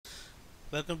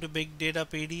Welcome to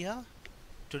BigDatapedia.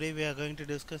 Today we are going to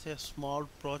discuss a small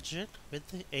project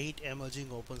with 8 emerging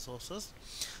open sources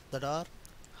that are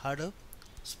Hadoop,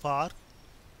 Spark,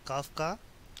 Kafka,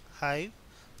 Hive,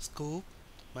 SQOOP,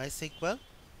 MySQL,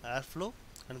 Airflow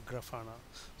and Grafana.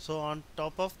 So on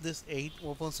top of this 8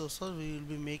 open sources we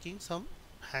will be making some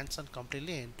Handson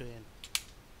completely end to end.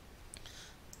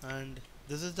 And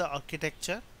this is the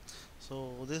architecture.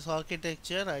 So this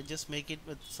architecture I just make it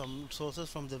with some sources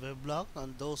from the weblog,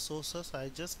 and those sources I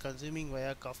just consuming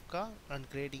via Kafka and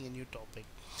creating a new topic,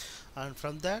 and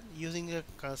from that using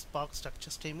a Spark structure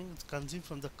streaming it's consumed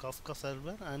from the Kafka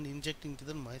server and injecting to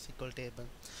the MySQL table.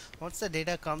 Once the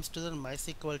data comes to the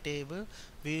MySQL table,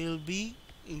 we will be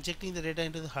injecting the data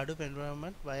into the Hadoop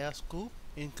environment via SQOOP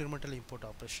incremental import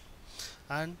operation.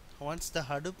 And once the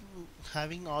Hadoop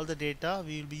having all the data,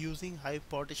 we will be using Hive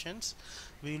partitions.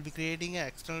 We will be creating an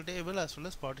external table as well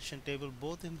as partition table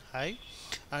both in Hive,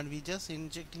 and we just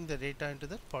injecting the data into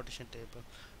the partition table.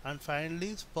 And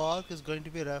finally Spark is going to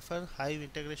be refer Hive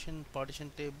integration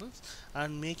partition tables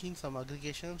and making some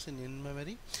aggregations in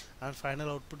memory, and final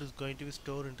output is going to be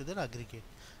stored into the aggregate.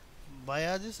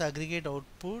 Via this aggregate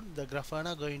output, the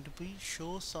Grafana going to be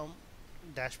show some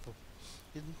dashboard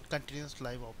in continuous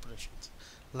live operations.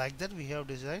 Like that we have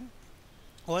designed.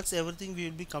 Once everything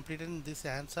will be completed in this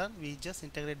answer, we just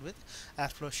integrate with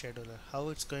Airflow scheduler. How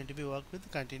it's going to be work with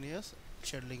continuous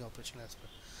scheduling operation as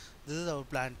well. This is our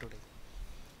plan today.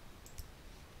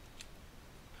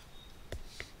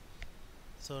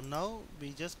 So now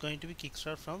we just going to be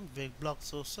kickstart from weblog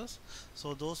sources.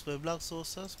 So those weblog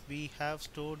sources we have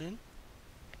stored in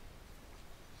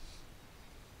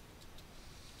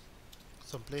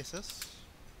some places.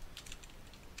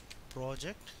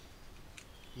 Project,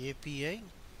 API.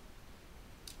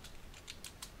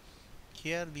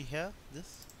 Here we have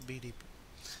this BDP.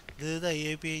 This is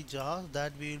the API jar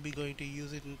that we will be going to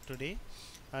use it in today,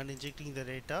 and injecting the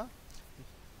data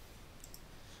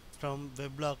from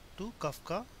weblog to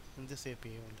Kafka in this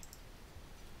API only.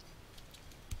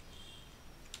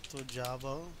 So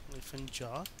Java Refund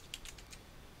jar,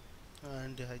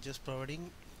 and I just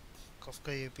providing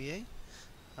Kafka API,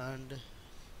 and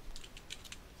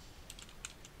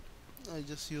I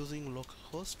just using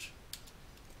localhost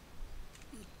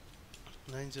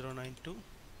 9092,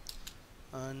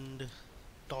 and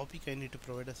topic I need to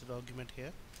provide as a document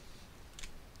here.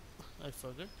 I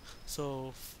forgot.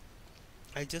 So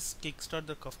I just kickstart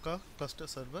the Kafka cluster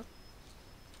server.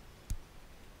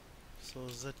 So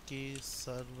zk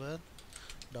server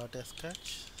dot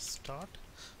sketch start.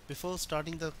 Before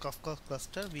starting the Kafka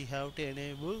cluster, we have to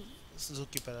enable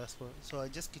Zookeeper as well. So I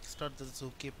just kickstart the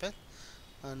Zookeeper,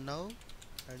 and now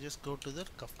I just go to the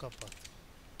Kafka path.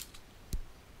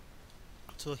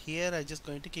 So here I just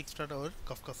going to kickstart our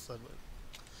Kafka server.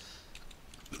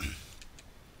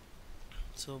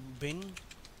 So bin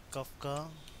Kafka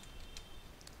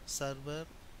server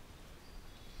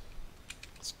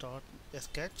start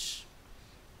sketch.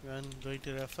 I'm going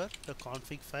to refer the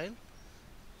config file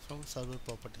from server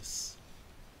properties,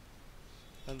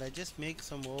 and I just make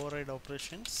some override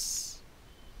operations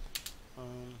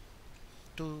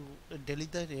to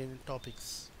delete the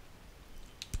topics.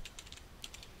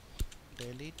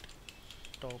 Delete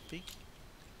topic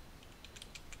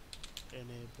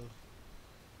enable.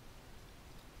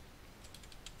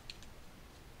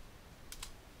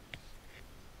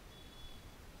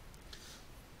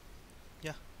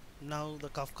 Yeah, now the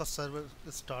Kafka server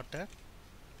is started.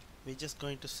 We're just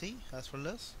going to see as well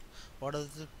as what are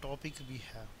the topics we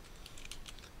have.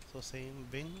 So same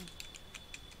bin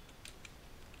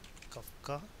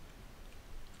Kafka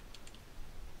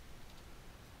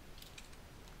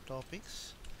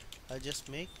topics. I just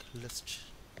make list.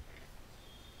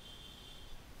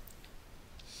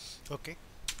 Okay,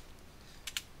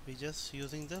 we just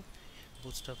using the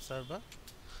bootstrap server.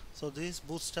 So this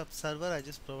bootstrap server I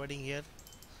just providing here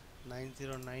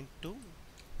 9092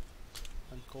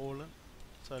 and colon,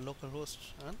 so localhost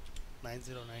and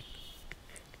 9092.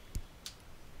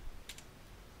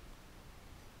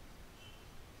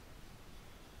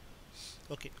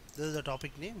 Okay, this is the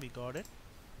topic name, we got it.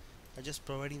 I just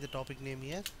providing the topic name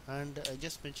here, and I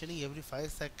just mentioning every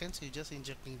 5 seconds you just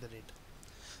injecting the data.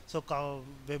 So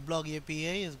weblog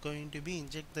API is going to be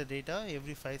inject the data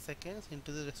every 5 seconds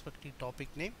into the respective topic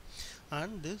name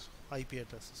and this IP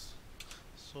addresses.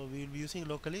 So we will be using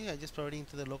locally. I just providing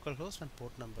to the local host and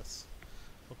port numbers.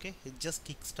 Okay, it just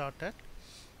kick started.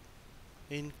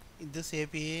 In this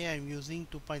API I am using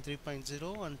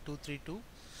 2.3.0 and 232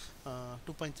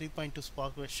 2.3.2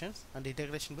 Spark versions and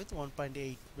integration with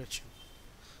 1.8 version.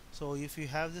 So if you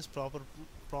have this proper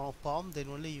POM, then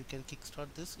only you can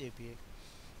kickstart this API.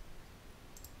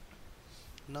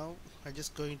 Now I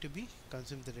just going to be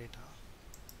consume the data.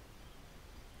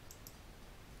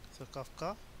 So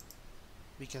Kafka,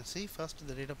 we can see first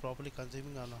the data properly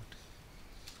consuming or not.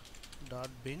 Dot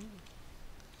bin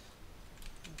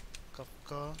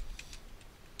Kafka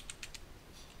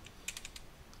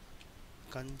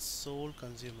console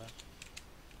consumer,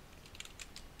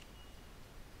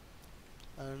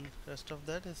 and rest of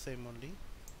that is same only.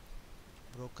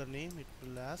 Broker name it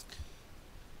will ask,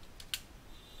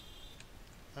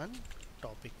 and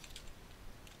topic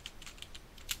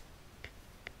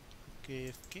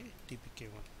KFK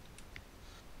TPK1.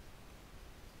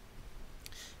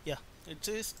 Yeah, it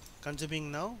is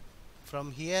consuming now.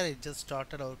 From here it just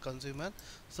started our consumer,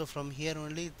 so from here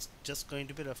only it's just going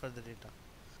to be refer the data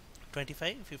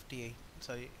 2558,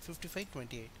 sorry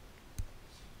 5528.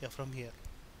 Yeah, from here.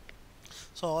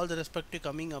 So all the respective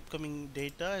coming upcoming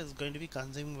data is going to be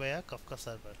consumed via Kafka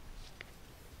server.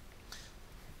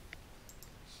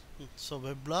 So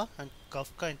Weblog and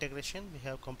Kafka integration we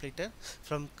have completed.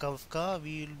 From Kafka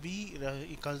we will be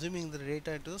consuming the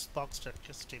data into Spark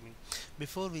structure streaming.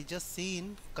 Before we just see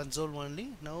in console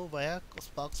only, now via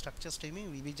Spark structure streaming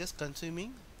we will be just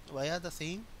consuming via the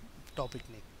same topic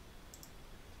name.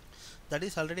 That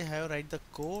is already I have write the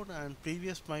code, and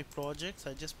previous my projects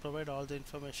I just provide all the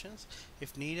informations.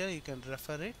 If needed you can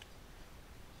refer it.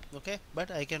 Okay,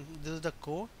 but I can, this is the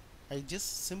code. I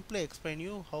just simply explain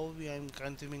you how I am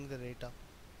consuming the data.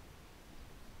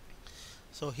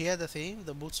 So here the same,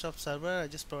 the bootstrap server I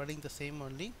just providing the same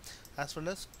only, as well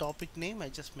as topic name I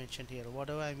just mentioned here.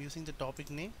 Whatever I am using the topic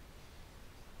name,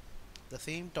 the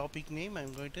same topic name I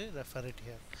am going to refer it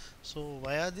here. So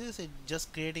via this it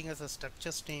just creating as a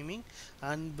structure streaming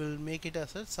and will make it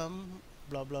as a some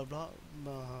blah blah blah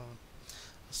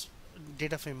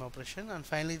data frame operation, and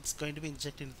finally it's going to be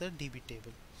injected into the DB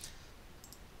table.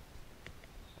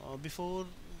 Before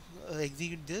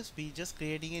execute this, we just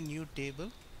creating a new table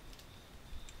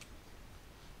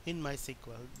in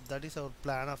MySQL. That is our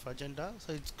plan of agenda,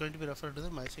 so it's going to be referred to the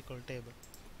MySQL table.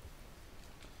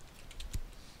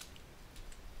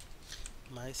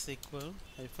 MySQL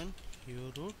hyphen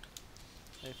uroot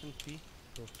hyphen p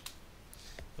root.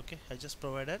 Okay, I just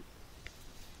provided,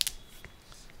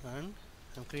 and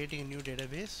I'm creating a new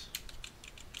database,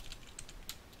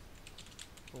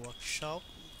 workshop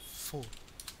 4,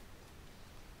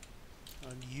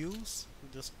 and use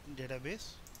this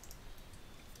database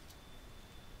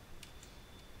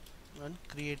and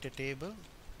create a table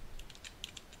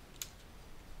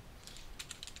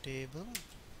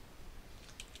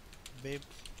web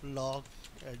log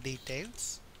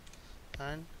details,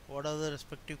 and what are the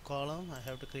respective column I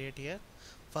have to create here.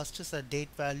 First is a date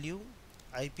value,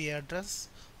 IP address,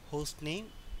 host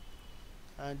name,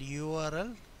 and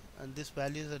URL, and this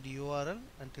value is at URL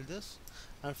until this,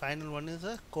 and final one is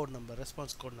a code number,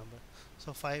 response code number.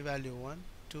 So 5 value 1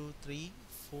 2 3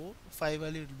 4 5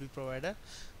 value will be provided.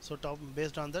 So top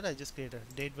based on that I just created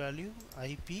date value,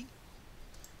 IP,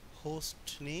 host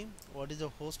name, what is the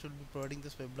host will be providing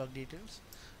this weblog details,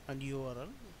 and URL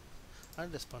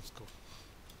and response code.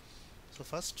 So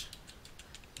first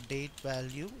date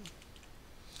value,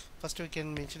 first we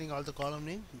can mentioning all the column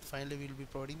name, and finally we will be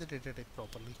providing the data type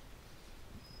properly,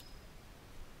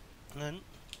 and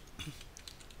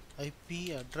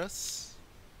IP address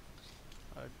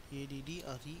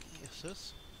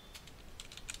address,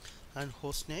 and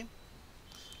host name,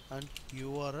 and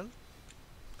URL,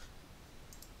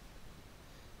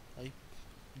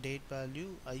 date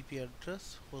value, IP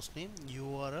address, host name,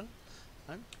 URL,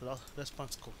 and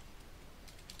response code.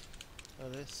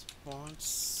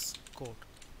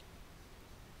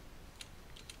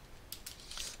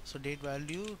 So date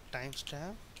value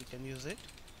timestamp you can use it,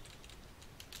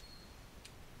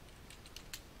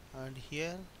 and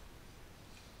here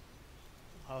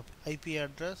IP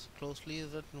address closely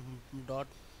is a dot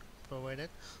provided,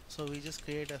 so we just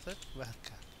create as a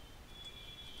varchar,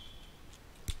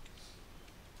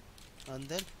 and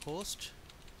then host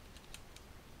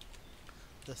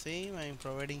the same I am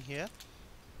providing here,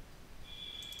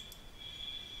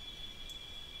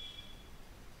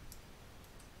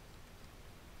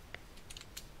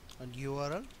 and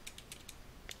URL.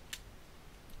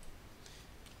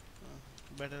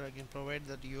 Better I can provide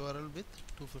that URL with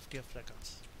 250 of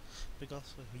records,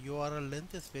 because URL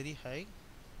length is very high.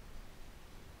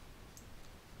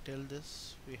 Till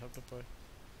this we have to provide,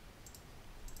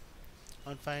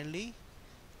 and finally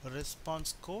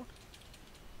response code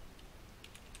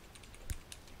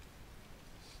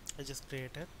I just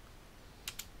created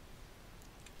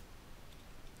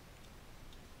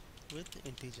with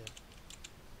integer.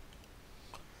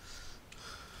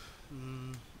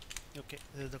 Okay,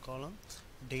 this is the column,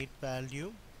 date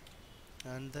value,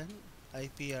 and then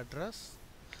IP address,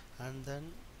 and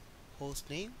then host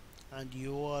name and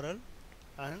URL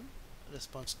and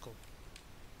response scope.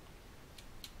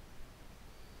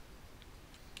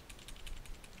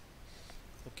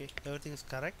 Okay, everything is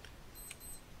correct.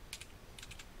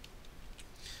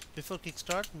 Before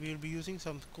kickstart, we will be using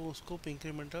some scope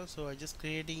incremental, so I just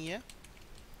creating a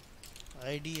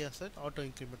ID as an auto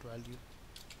increment value,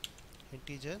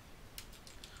 integer,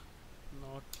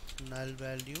 not null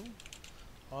value,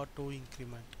 auto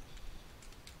increment,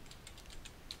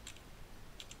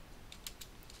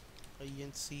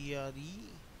 INCREM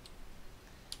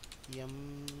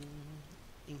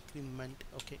increment.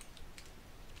 Okay,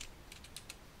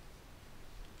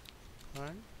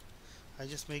 and I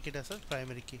just make it as a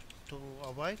primary key to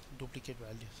avoid duplicate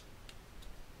values.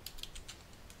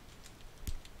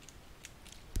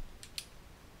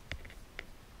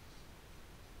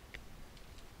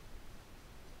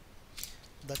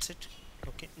 That's it.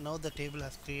 Okay, now the table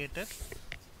has created,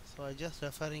 so I just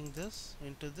referring this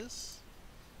into this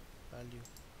value.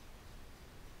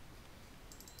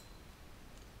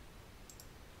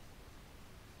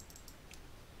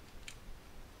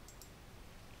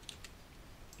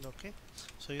 Okay,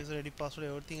 so user ID, password,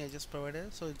 everything I just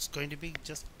provided, so it's going to be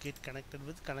just get connected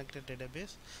with connected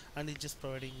database, and it's just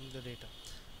providing the data.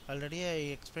 Already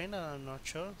I explained, I'm not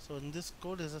sure, so in this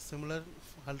code is a similar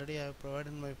already I have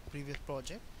provided in my previous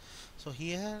project. So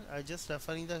here I just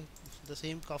referring the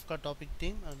same Kafka topic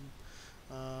team and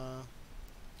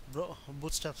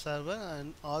bootstrap server,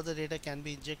 and all the data can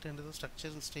be injected into the structure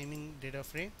and streaming data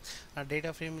frame. A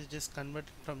data frame is just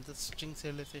converted from the string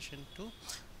serialization to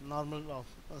normal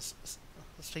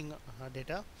string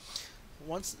data.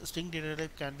 Once string data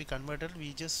type can be converted,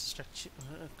 we just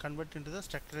convert into the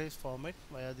structurized format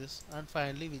via this, and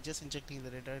finally we just injecting the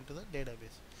data into the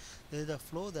database. This is the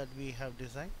flow that we have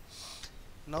designed.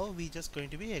 Now we just going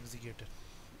to be executed.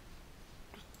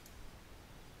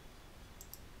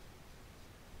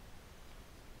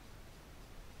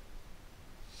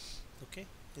 Okay,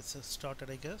 it's started,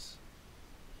 I guess.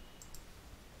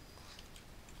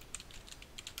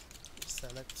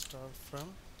 Select star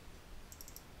from,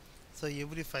 so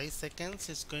every 5 seconds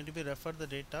it's going to be refer the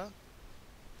data.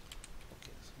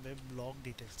 Okay, so web log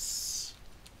details.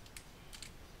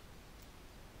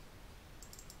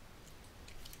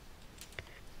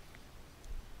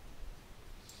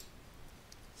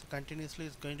 So continuously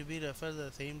it's going to be refer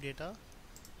the same data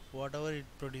whatever it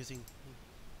producing.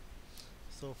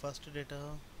 So first data,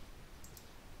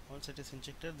 once it is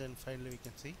injected, then finally we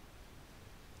can see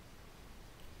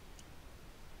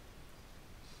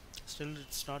still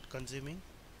it's not consuming.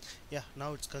 Yeah,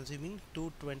 now it's consuming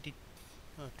 220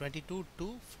 22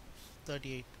 to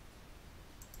 38,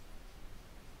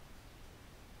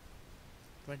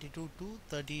 22 to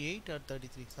 38 or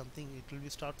 33 something. It will be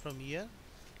start from here.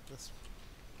 This,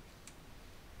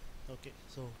 okay,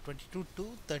 so 22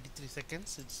 to 33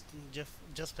 seconds it's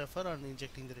just refer on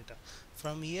injecting the data.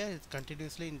 From here it's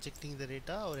continuously injecting the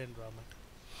data or environment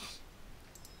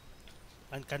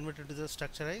and converted to the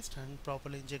structurized and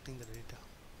properly injecting the data.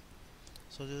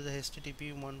 So this is the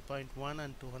HTTP 1.1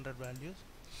 and 200 values,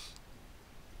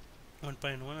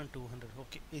 1.1 and 200.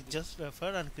 Okay, it just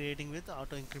refer and creating with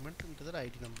auto increment into the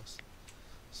ID numbers.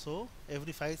 So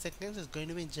every 5 seconds is going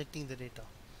to be injecting the data.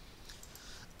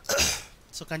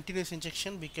 So continuous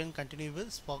injection we can continue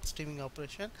with Spark streaming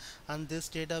operation, and this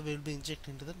data will be injected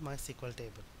into the MySQL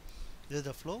table. This is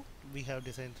the flow we have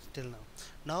designed till now.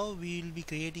 Now we will be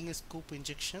creating a SQOOP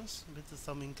injections with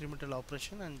some incremental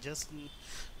operation and just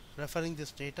referring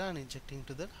this data and injecting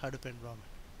to the Hadoop environment.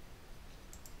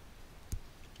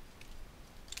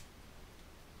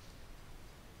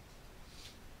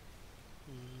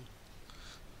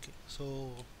 Okay,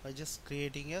 so I just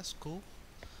creating a SQOOP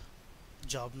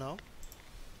job now.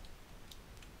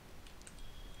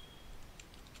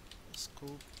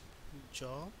 SQOOP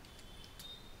job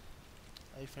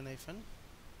hyphen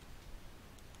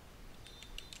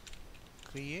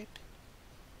create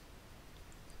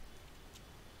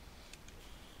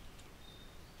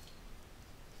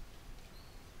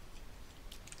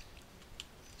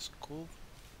SQOOP.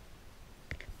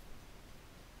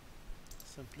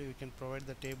 Simply we can provide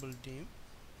the table name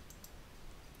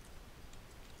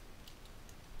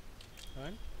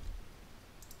and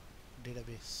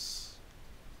database.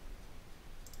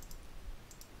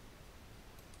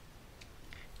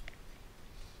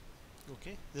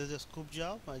 Okay, this is a SQOOP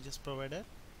job I just provided,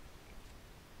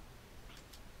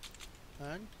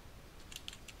 and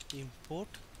import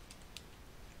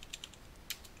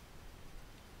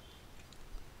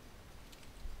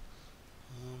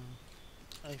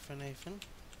hyphen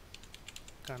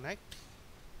connect.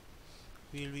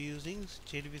 We will be using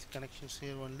JDBC connections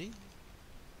here only.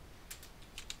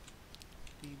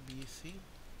 DBC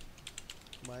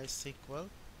MySQL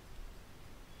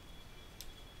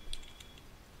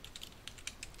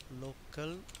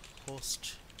local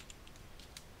host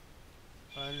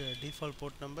and default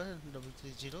port number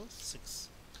 3306.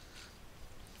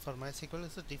 For MySQL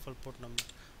is the default port number,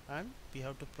 and we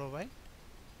have to provide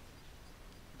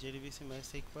JDBC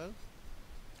MySQL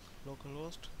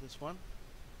localhost, this one,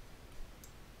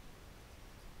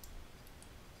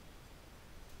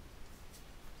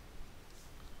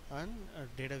 and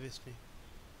a database name.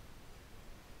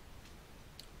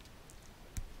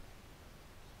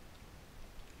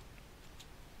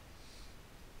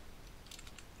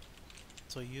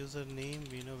 So username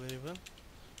we know very well.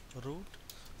 Root.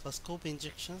 For SQOOP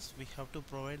injections we have to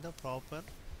provide the proper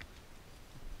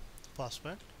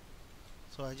password.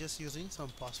 So I just using some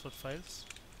password files.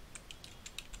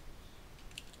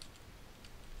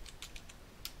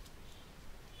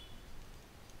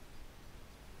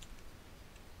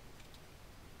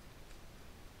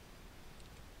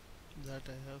 That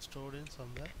I have stored in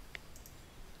somewhere.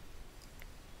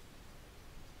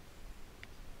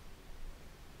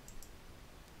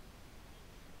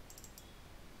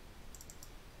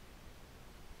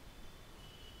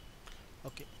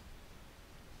 Okay.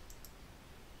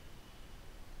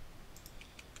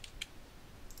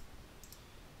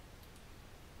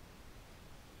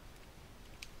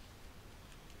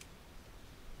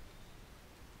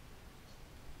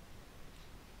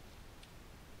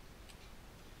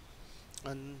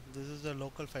 And this is the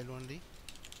local file only.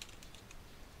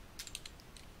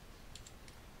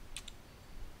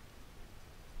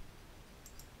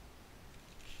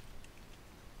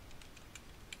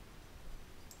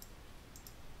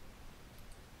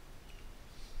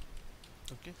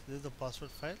 Okay, this is the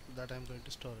password file that I am going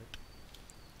to store it.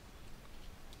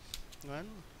 And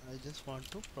I just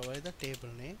want to provide the table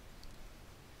name.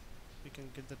 We can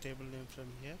get the table name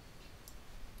from here.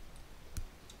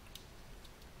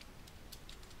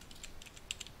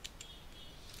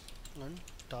 And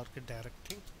target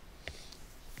directory.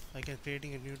 I can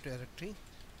creating a new directory,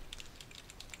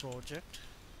 project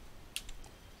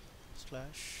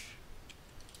slash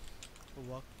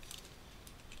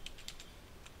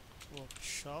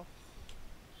workshop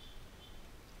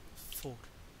 4,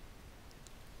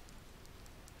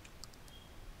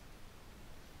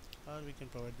 or we can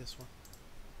provide this one.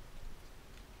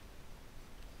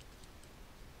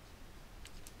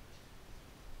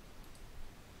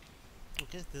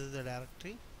 Okay, this is the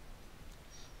directory.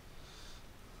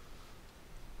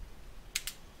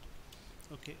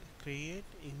 Okay, create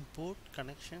import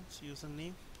connections,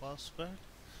 username, password,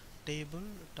 table,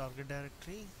 target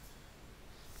directory.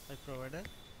 I provided.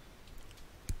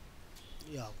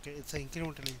 Yeah, okay, it's an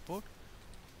incremental import.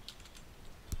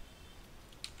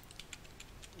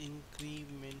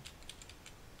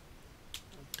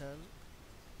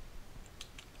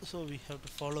 So we have to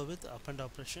follow with append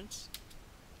operations.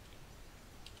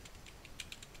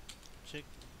 Check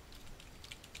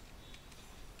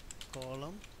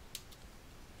column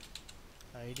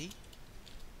ID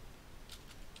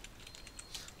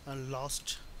and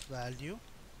last value.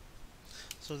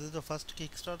 So this is the first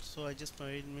kickstart, so I just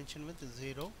mentioned with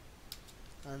 0,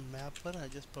 and mapper I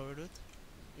just provide with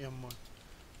M1,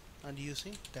 and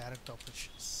using direct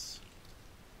operations.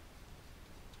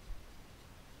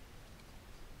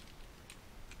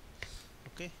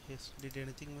 Okay, yes, did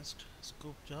anything missed?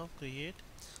 SQOOP job, create,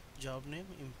 job name,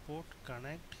 import,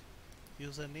 connect,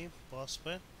 username,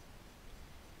 password,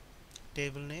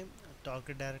 table name,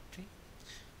 target directory.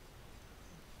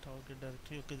 Okay,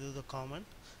 this is the common,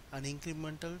 and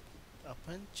incremental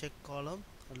append, check column,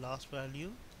 last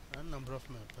value, and number of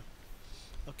mapper.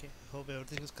 Okay, hope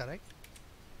everything is correct.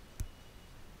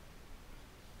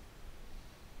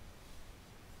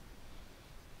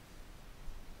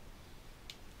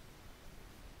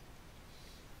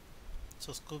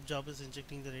 So SQOOP job is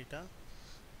injecting the data.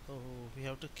 So we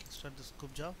have to kickstart the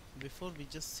SQOOP job. Before we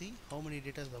just see how many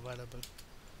data is available.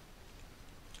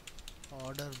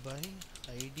 Order by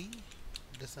ID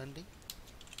descending,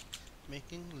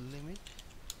 making limit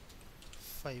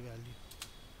 5 value.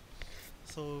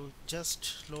 So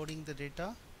just loading the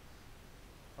data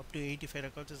up to 85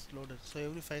 records is loaded. So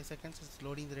every 5 seconds is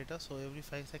loading the data. So every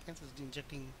 5 seconds is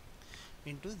injecting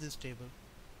into this table.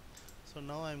 So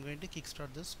now I am going to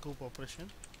kickstart the SQOOP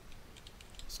operation.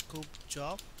 SQOOP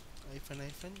job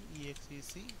 -exec.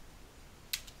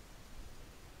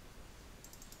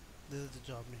 This is the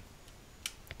job name.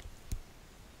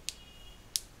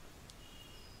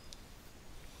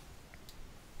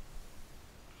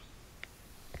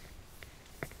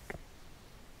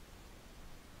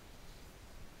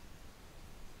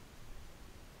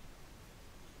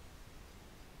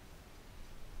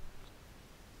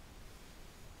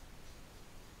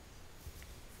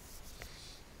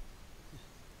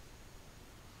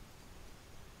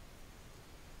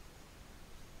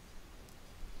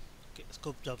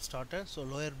 scoop job started. So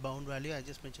lower bound value I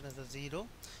just mentioned as a 0.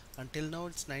 Until now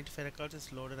it's 95 records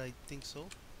is loaded, I think so.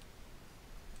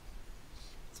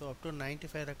 So up to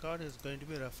 95 record is going to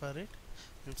be refer it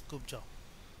in scoop job.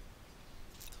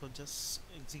 So just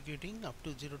executing up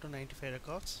to 0 to 95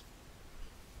 records.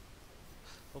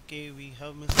 Okay, we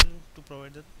have missed to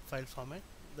provide the file format.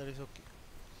 That is okay.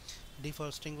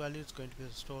 Default string value is going to be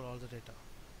store all the data.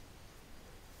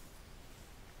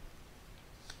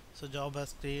 So job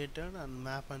has created and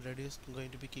map and reduce going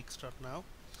to be kickstart now,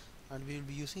 and we will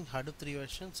be using Hadoop 3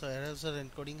 version. So error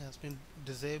encoding has been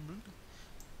disabled.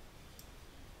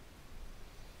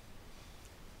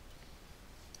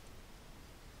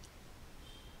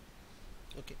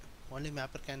 Okay, only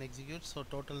mapper can execute. So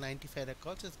total 95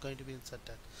 records is going to be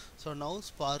inserted. So now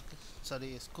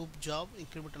scoop job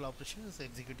incremental operation is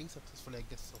executing successfully, I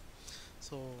guess so.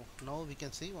 So now we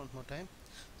can see one more time.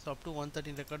 So up to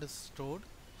 113 record is stored.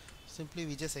 Simply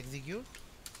we just execute.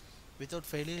 Without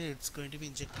failure, it's going to be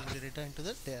injecting the data into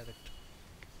the direct.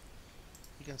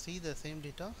 You can see the same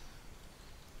data.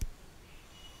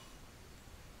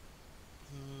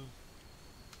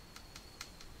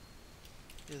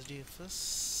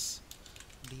 SDFS,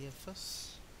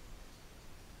 DFS,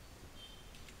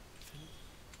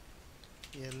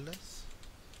 LS,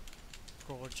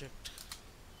 project.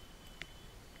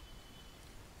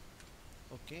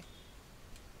 Okay,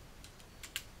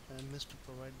 I missed to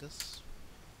provide this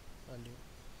value.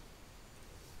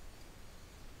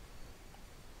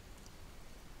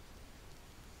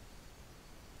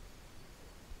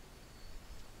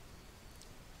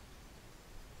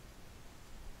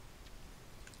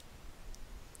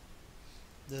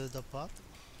 This is the path.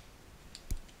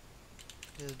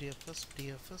 SDFS,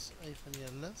 DFS,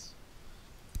 -ls.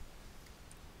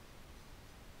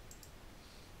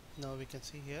 Now we can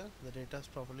see here the data is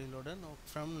properly loaded. Now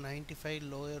from 95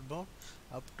 lower bound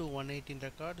up to 118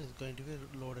 record is going to be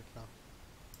loaded now.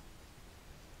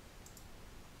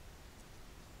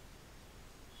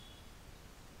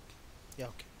 Yeah,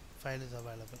 okay, file is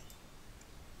available.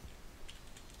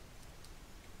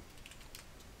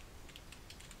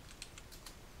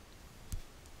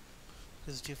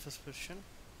 SDFS version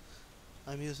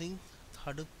I'm using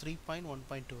Hadoop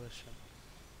 3.1.2 version.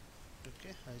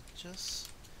 Okay, I just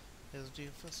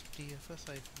SDFS, DFS,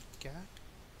 I cat.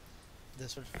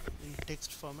 This will in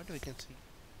text format we can see.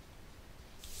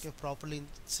 Okay, properly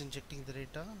it's injecting the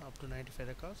data up to 95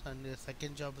 records, and the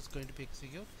second job is going to be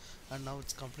executed, and now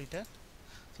it's completed.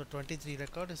 So 23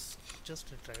 record is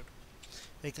just retrieved.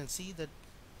 We can see that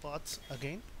paths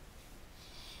again.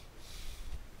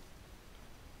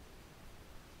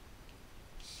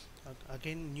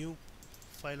 Again new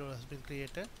file has been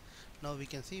created. Now we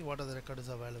can see what are the records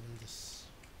available in this.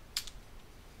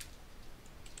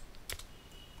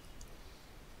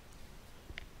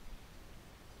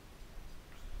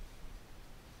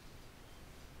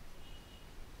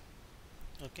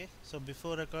 Okay, so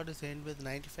before record is end with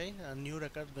 95, a new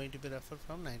record going to be referred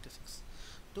from 96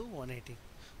 to 180.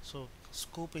 So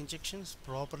scoop injection is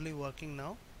properly working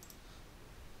now.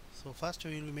 So first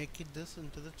we will make it this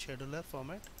into the scheduler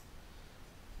format.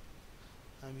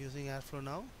 I'm using Airflow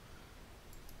now.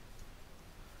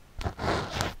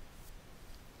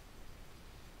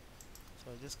 So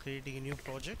just creating a new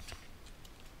project.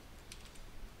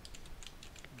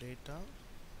 Data.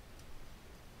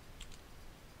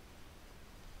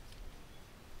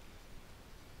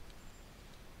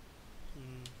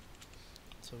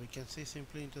 So we can see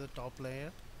simply into the top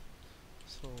layer.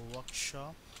 So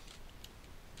workshop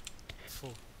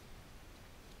 4.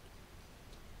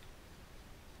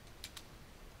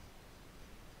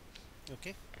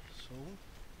 Okay, so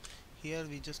here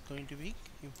we just going to be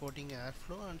importing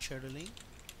Airflow and scheduling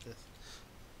this.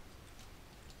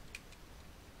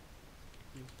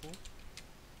 Import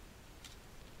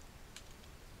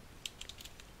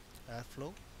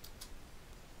Airflow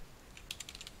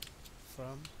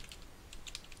from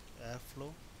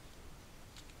Airflow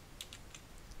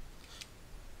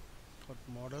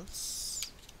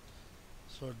models.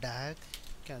 So DAG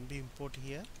can be imported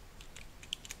here.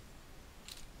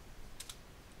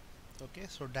 Okay,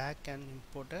 so DAG can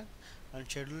import it and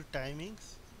schedule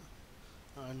timings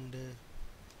and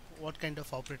what kind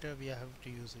of operator we have to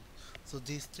use it. So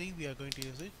these three we are going to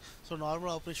use it. So normal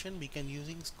operation we can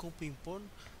using scoop import,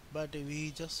 but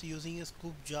we just using a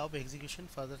scoop job execution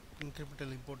for the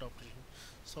incremental import operation.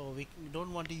 So we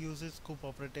don't want to use a scoop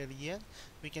operator here.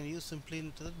 We can use simply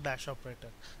into the bash operator.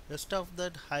 Rest of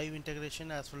that Hive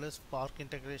integration as well as Spark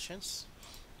integrations.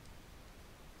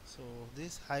 So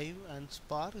this Hive and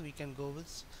Spark we can go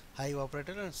with Hive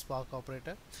operator and Spark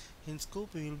operator. In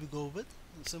scoop we will be go with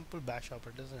simple bash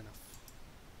operators enough.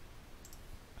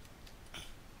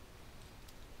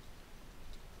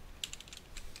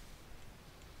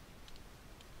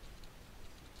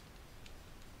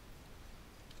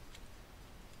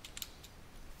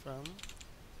 from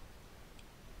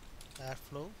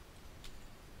Airflow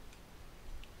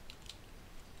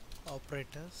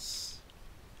operators,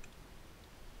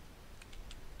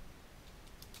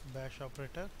 bash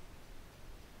operator,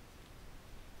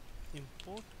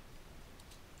 import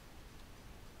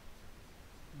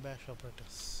bash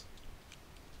operators.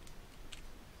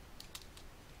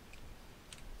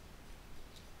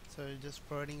 So just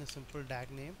providing a simple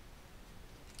DAG name.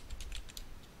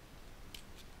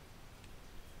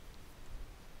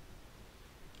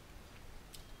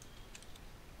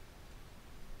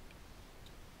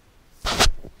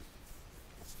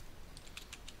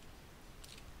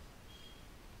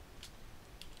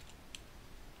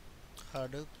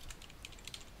 Hadoop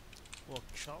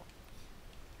workshop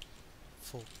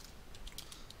 4.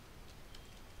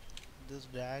 This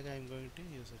DAG I am going to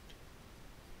use it.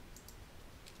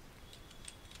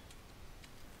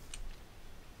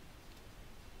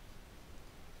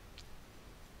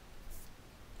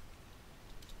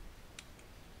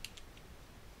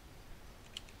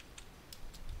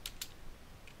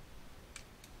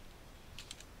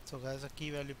 So guys, a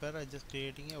key value pair I just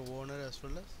creating a owner as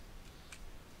well as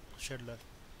scheduler.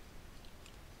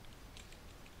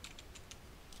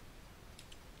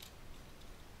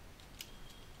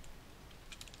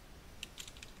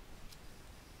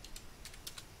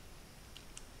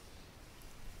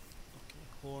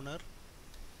 Owner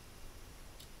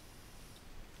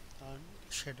and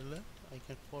scheduler I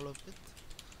can follow with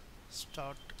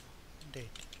start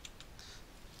date.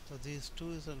 So these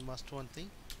two is a must one thing.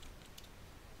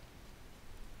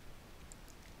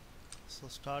 So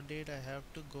start date I have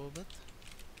to go with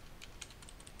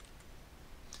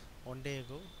 1 day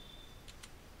ago.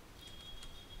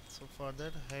 So for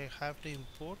that I have to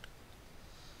import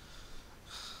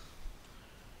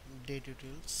date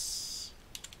utils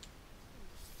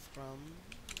from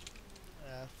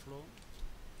Airflow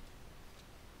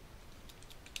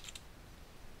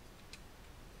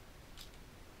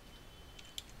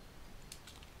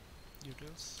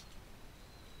utils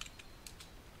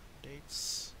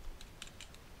dates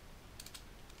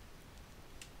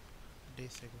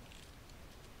days ago.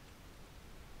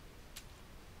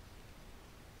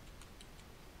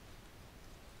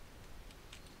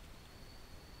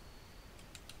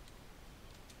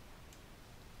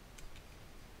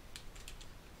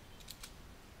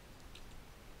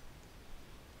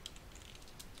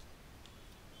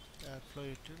 Airflow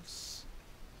utils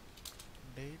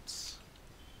dates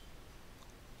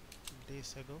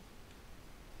days ago.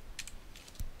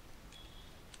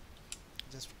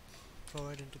 Just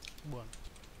provide into one.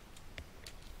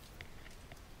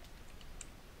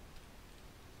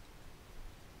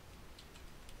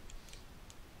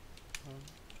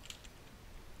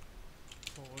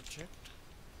 Project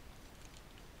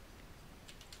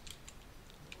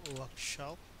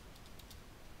workshop.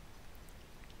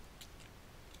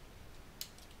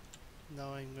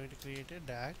 Now I'm going to create a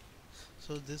DAG.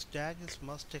 So this DAG is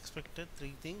must expected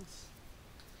 3 things.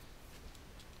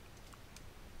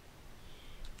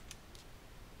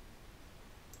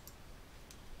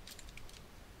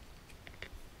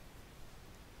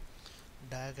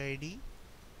 DAG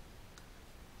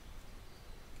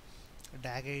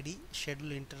ID,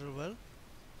 schedule interval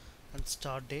and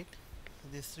start date.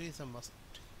 These 3 is a must.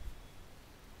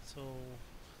 So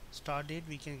start date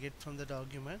we can get from the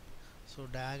document. So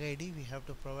DAG ID we have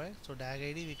to provide. So DAG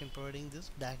ID we can providing this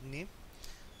DAG name,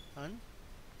 and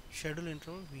schedule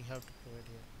interval we have to provide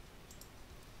here.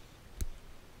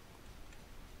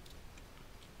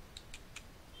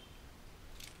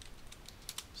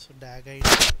 So DAG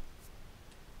ID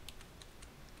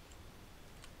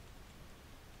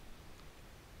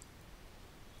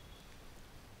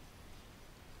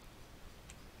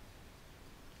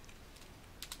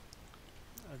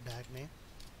DAG name,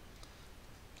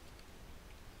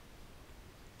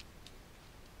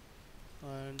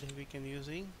 and we can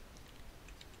using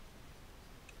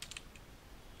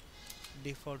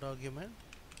default argument.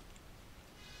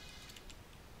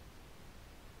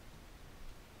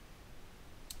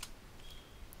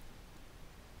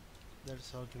 That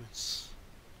is arguments.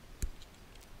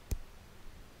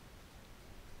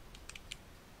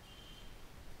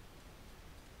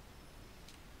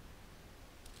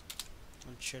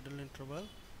 And schedule interval.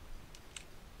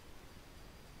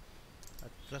 At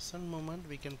present moment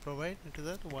we can provide into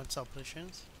that once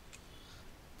operations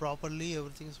properly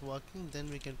everything is working, then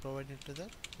we can provide into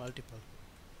that multiple.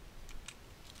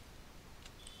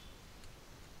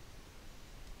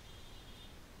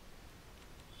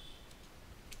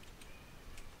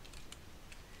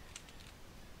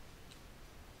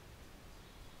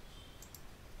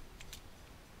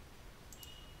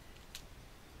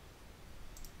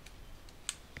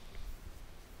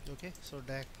 Okay, so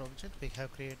DAG project we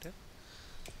have created.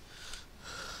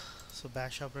 So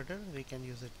bash operator we can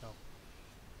use it now.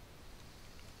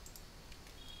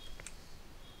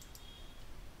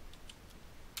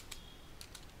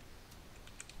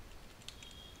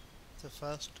 So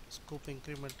first scoop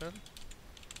incremental,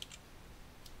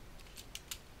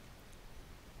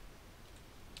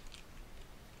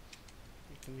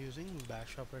 we can using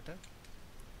bash operator.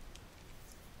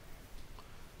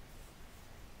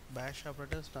 Bash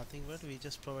operator is nothing but we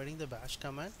just providing the bash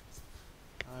command,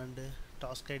 and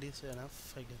task ID is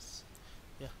enough, I guess.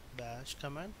 Yeah, bash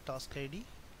command, task ID,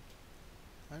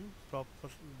 and proper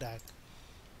DAG.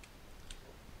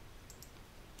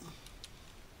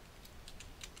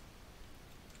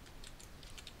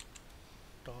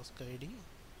 Task ID,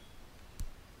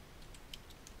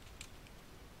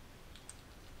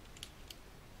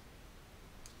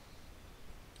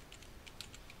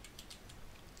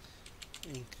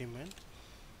 increment,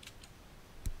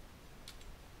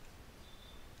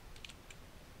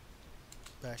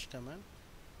 bash command.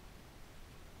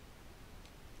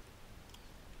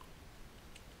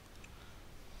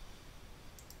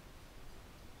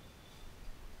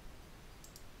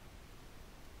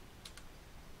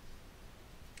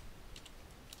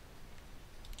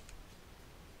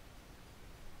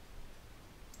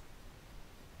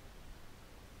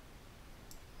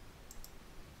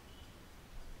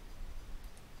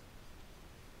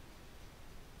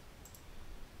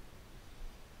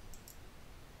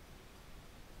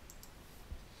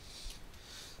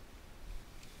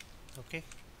 Okay,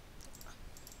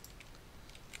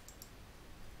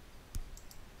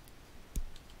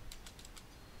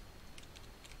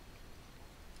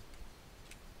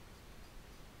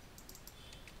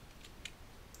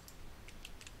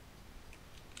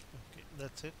 okay,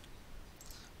 that's it.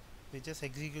 We just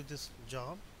execute this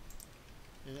job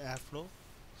in Airflow.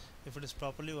 If it is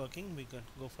properly working, we can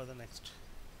go for the next.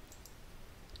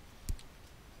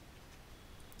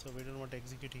 So we don't want to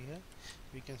execute here.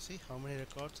 We can see how many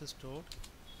records is stored,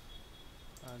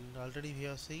 and already we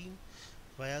have seen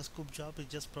via scoop job is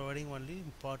just providing only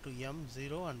part to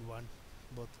m0 and 1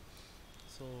 both.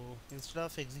 So instead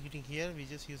of executing here, we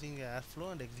just using the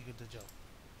Airflow and execute the job.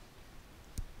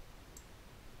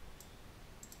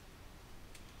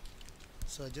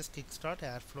 So I just kickstart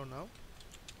Airflow now.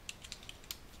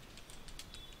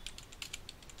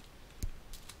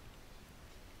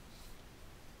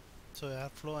 So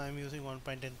Airflow I am using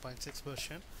 1.10.6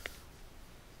 version.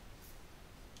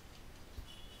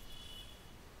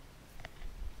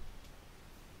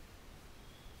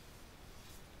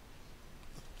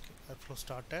 Okay, Airflow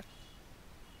started,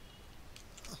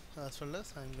 as well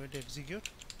as I am going to execute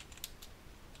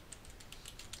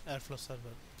Airflow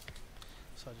server.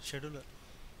 Sorry, scheduler.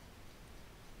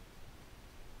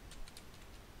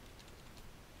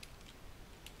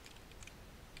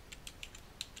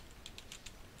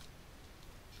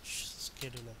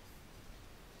 Scheduler.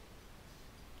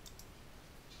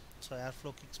 So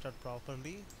Airflow kickstart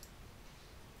properly,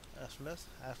 as well as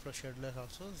Airflow scheduler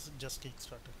also is just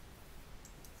kickstarted.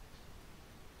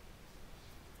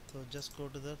 So just go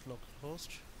to the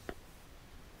localhost.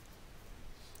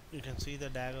 You can see the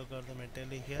DAG algorithm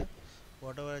entirely here.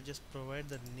 Whatever I just provide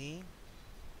the name,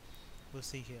 we'll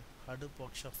see here Hadoop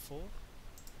Workshop 4.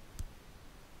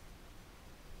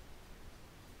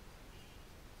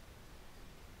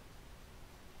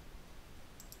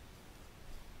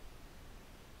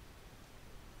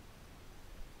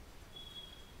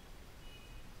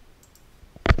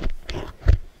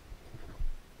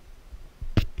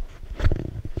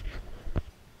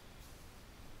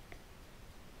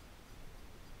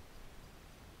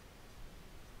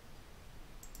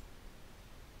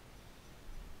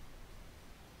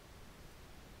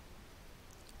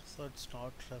 So it's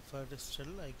not referred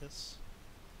still, I guess.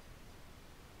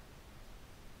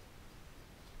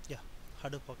 Yeah,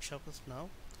 Hadoop Workshop is now.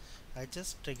 I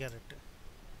just trigger it.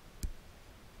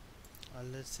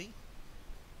 Let's see.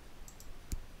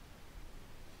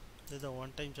 This is the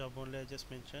one-time job only I just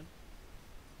mentioned.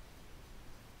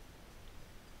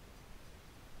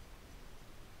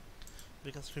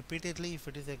 Because repeatedly if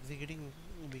it is executing,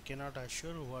 we cannot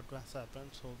assure what has happened,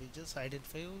 so we just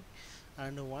identify,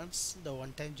 and once the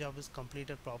one-time job is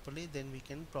completed properly, then we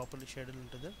can properly schedule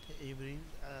into the every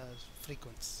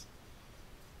frequency.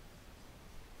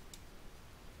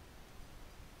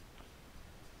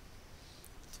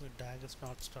 So DAG is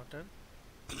not started.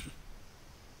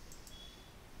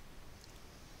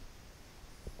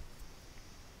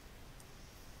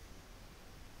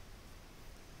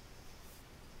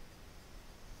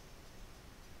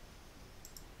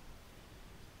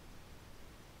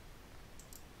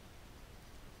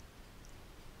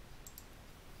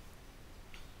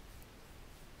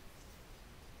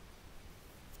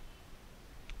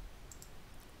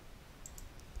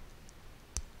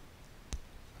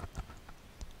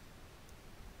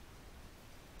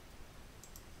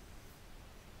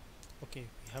 Okay,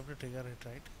 we have to trigger it,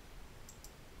 right?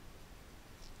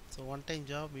 So one time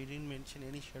job, we didn't mention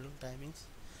any schedule timings,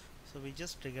 so we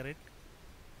just trigger it.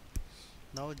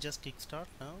 Now just kickstart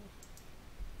now.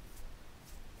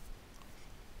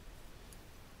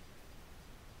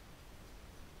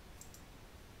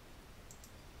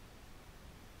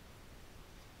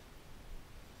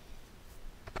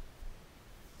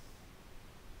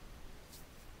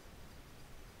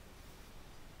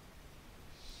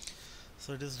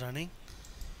 So it is running.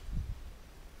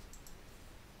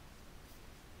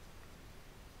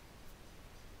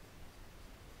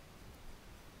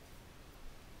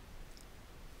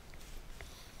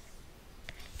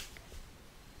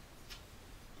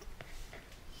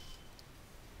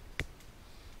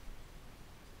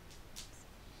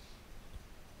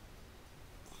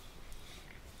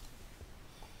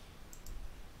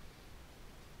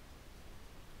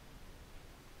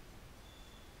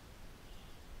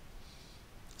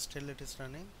 Still it is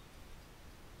running.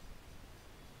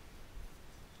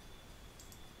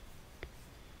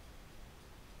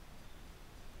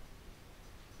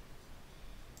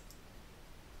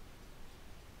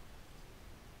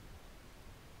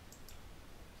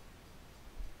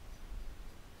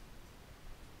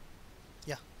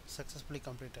 Yeah, successfully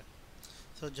completed.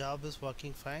 So job is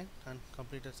working fine and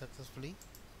completed successfully.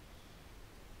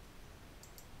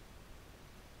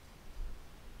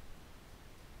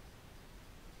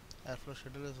 Airflow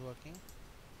schedule is working.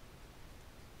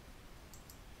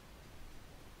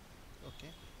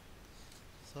 Okay,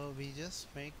 so we just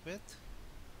make with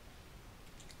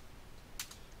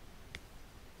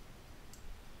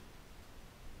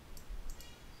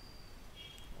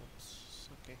oops,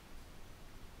 okay.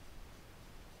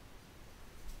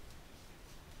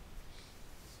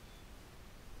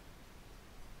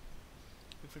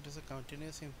 If it is a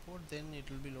continuous import, then it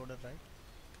will be loaded, right?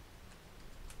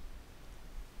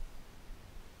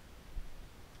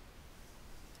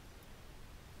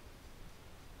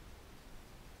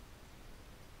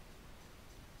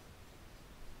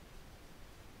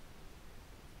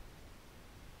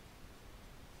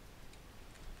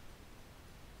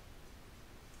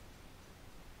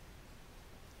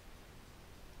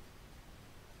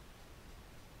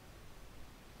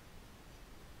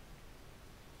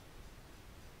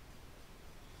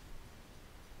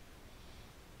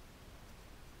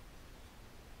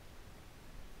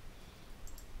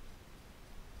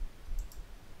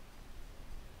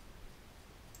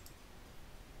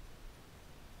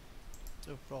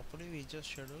 So properly we just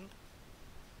scheduled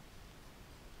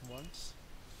once.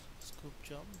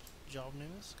 SQOOP job name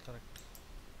is correct.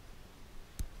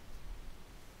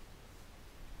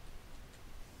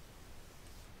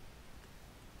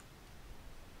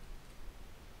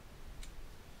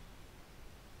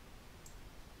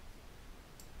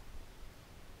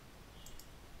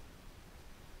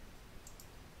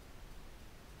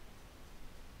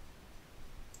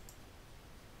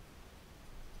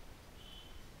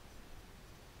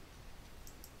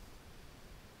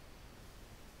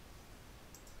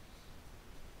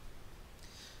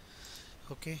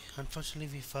 Okay, unfortunately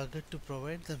we forgot to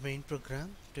provide the main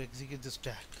program to execute the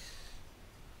stack.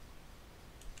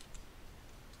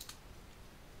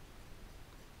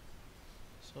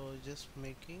 So just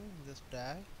making this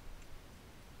DAG.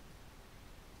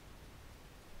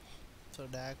 So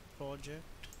DAG project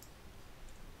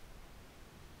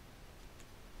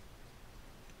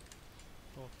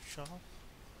shop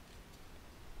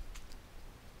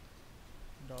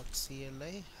dot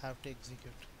CLI have to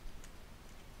execute.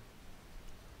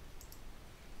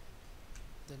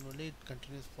 Then only it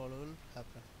continuous follow will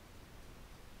happen.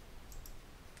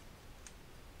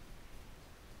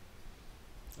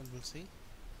 And we'll see.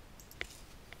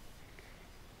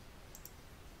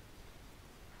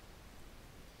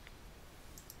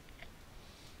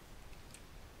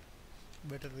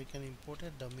 Better we can import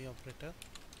a dummy operator.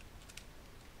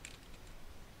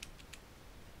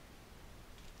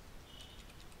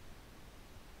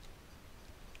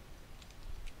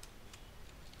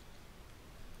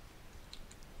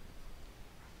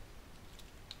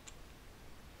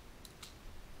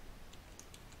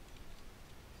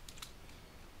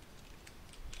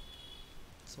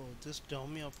 So this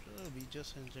dummy operator we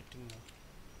just injecting now.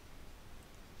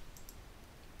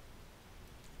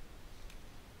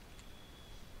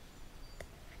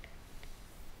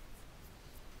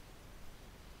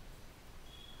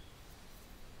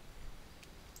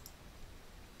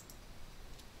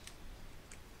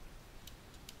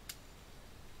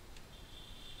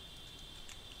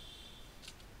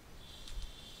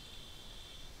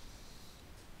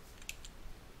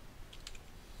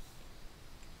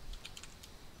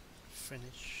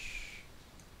 Finish.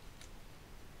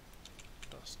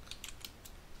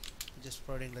 just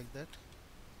providing like that.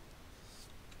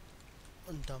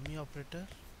 And dummy operator,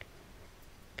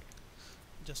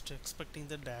 just expecting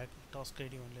the DAG task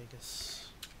ID only, I guess.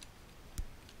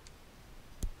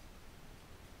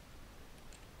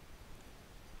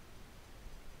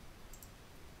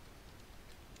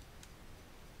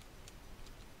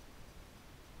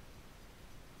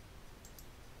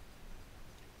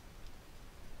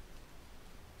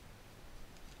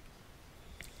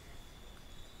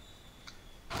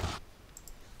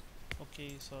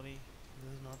 Okay, sorry,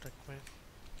 this is not required.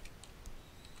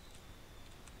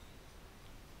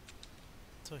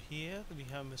 So here we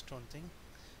have missed one thing.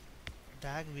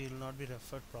 DAG will not be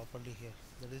referred properly here.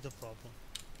 That is the problem.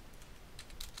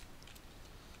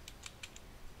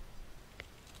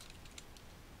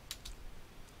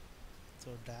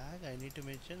 So DAG, I need to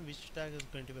mention which DAG is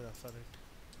going to be referred.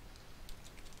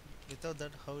 Without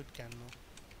that, how it can know?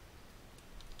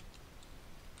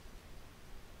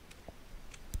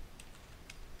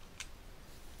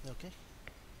 Okay.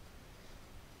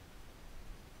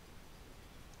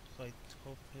 So I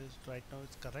hope is right now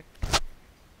it's correct.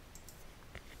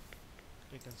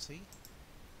 You can see.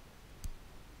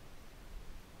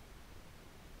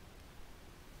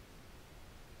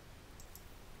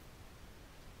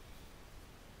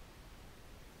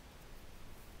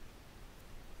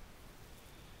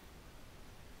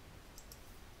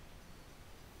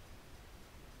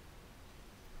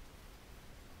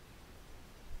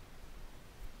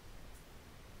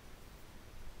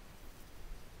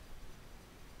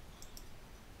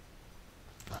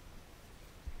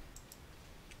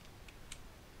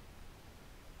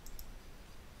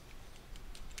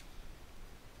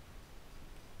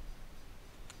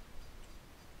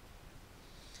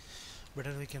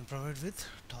 Better we can provide with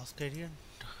task ID and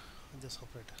this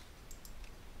operator.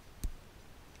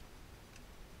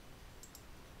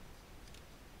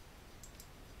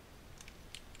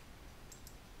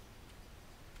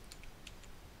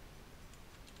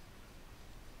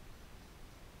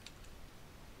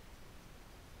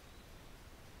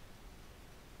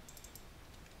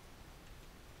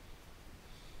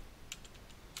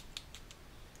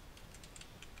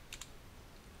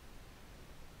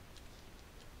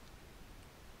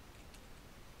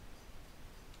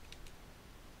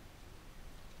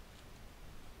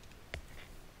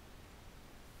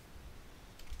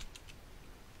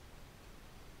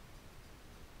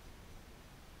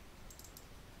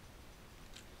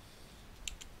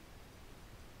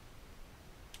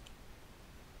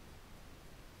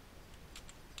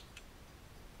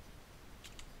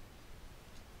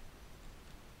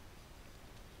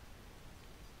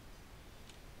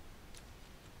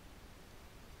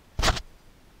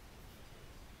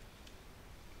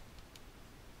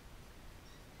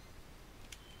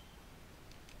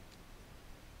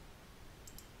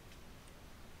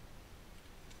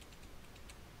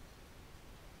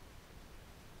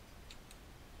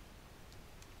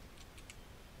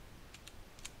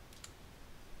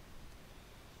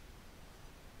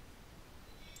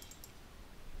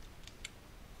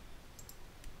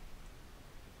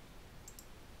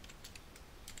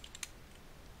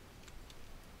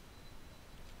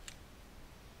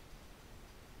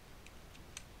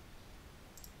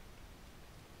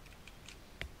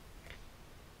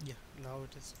 Yeah, now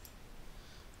it is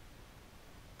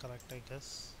correct, I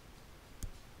guess.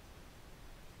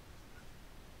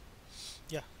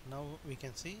 Yeah, now we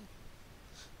can see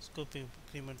scope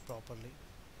increment properly.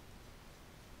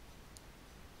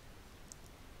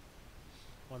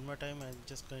 One more time, I'm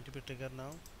just going to be trigger now.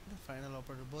 The final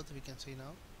operator, both we can see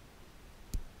now.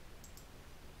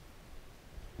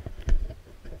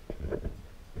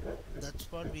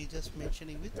 That's what we just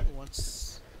mentioning with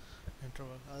once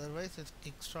interval. Otherwise, it's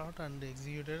kickstart and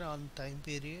executed on time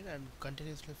period and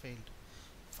continuously failed.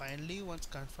 Finally, once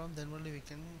confirmed, then only we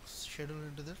can schedule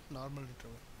into the normal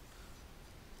interval.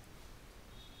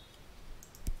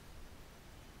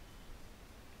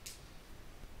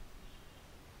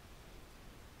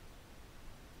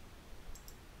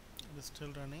 It is still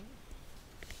running.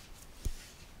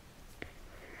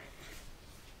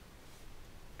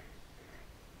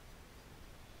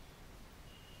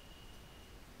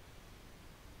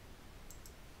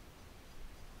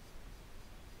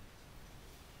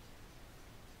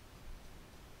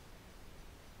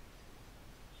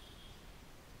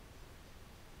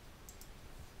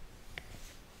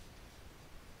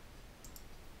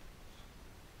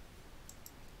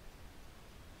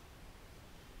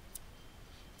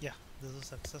 Yeah, this is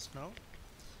success now.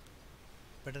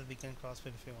 Better we can cross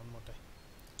verify one more time.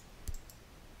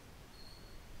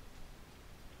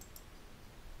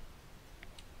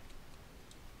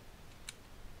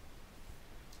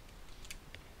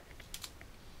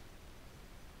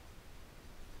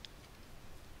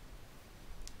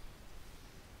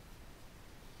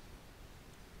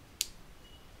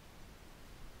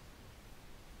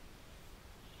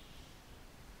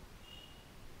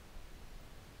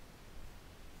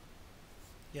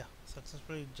 Yeah,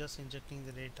 successfully just injecting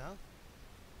the data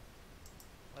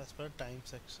as per time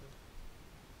section.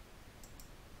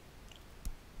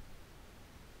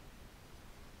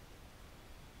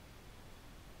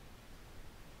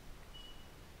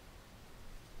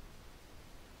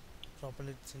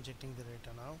 Properly it's injecting the data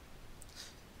now.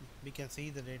 We can see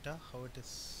the data how it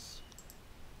is.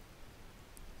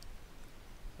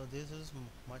 So this is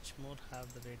much more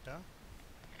have the data.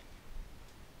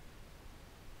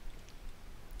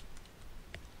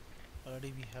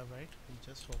 Already we have, right? We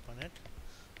just open it,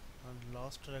 and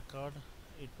last record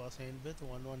it was end with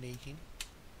 1118.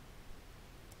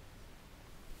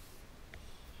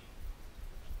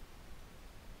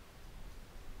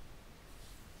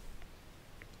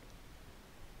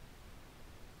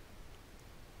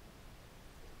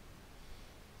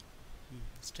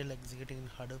 Still executing in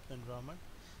Hadoop environment.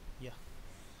 Yeah,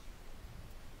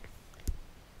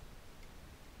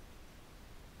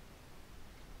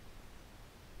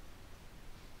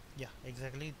 yeah,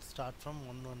 exactly. It start from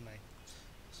 119.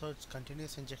 So it's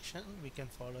continuous injection. We can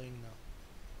following now.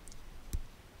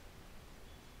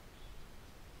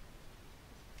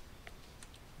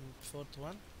 Fourth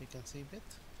one we can see with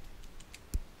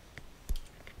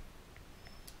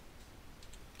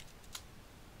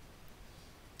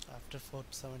after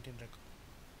 417 record.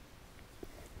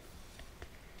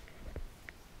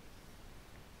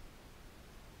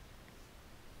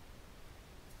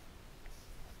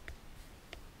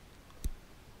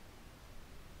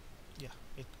 Yeah,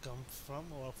 it comes from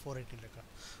our 418 record.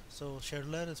 So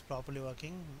scheduler is properly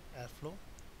working. Airflow.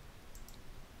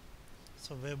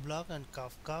 So Weblog and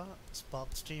Kafka, Spark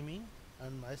streaming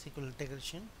and MySQL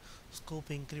integration, SQOOP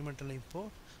incremental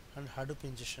import and Hadoop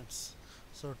ingestions.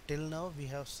 So till now we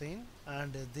have seen,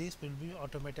 and these will be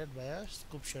automated via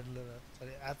SQOOP scheduler,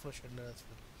 sorry, Airflow scheduler as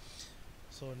well.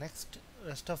 So next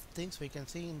rest of things we can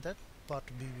see in that part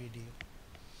B video.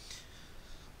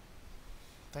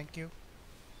 Thank you.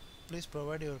 Please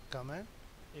provide your comment.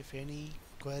 If any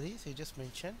queries you just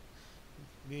mention,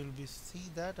 we will be see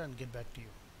that and get back to you.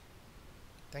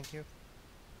 Thank you.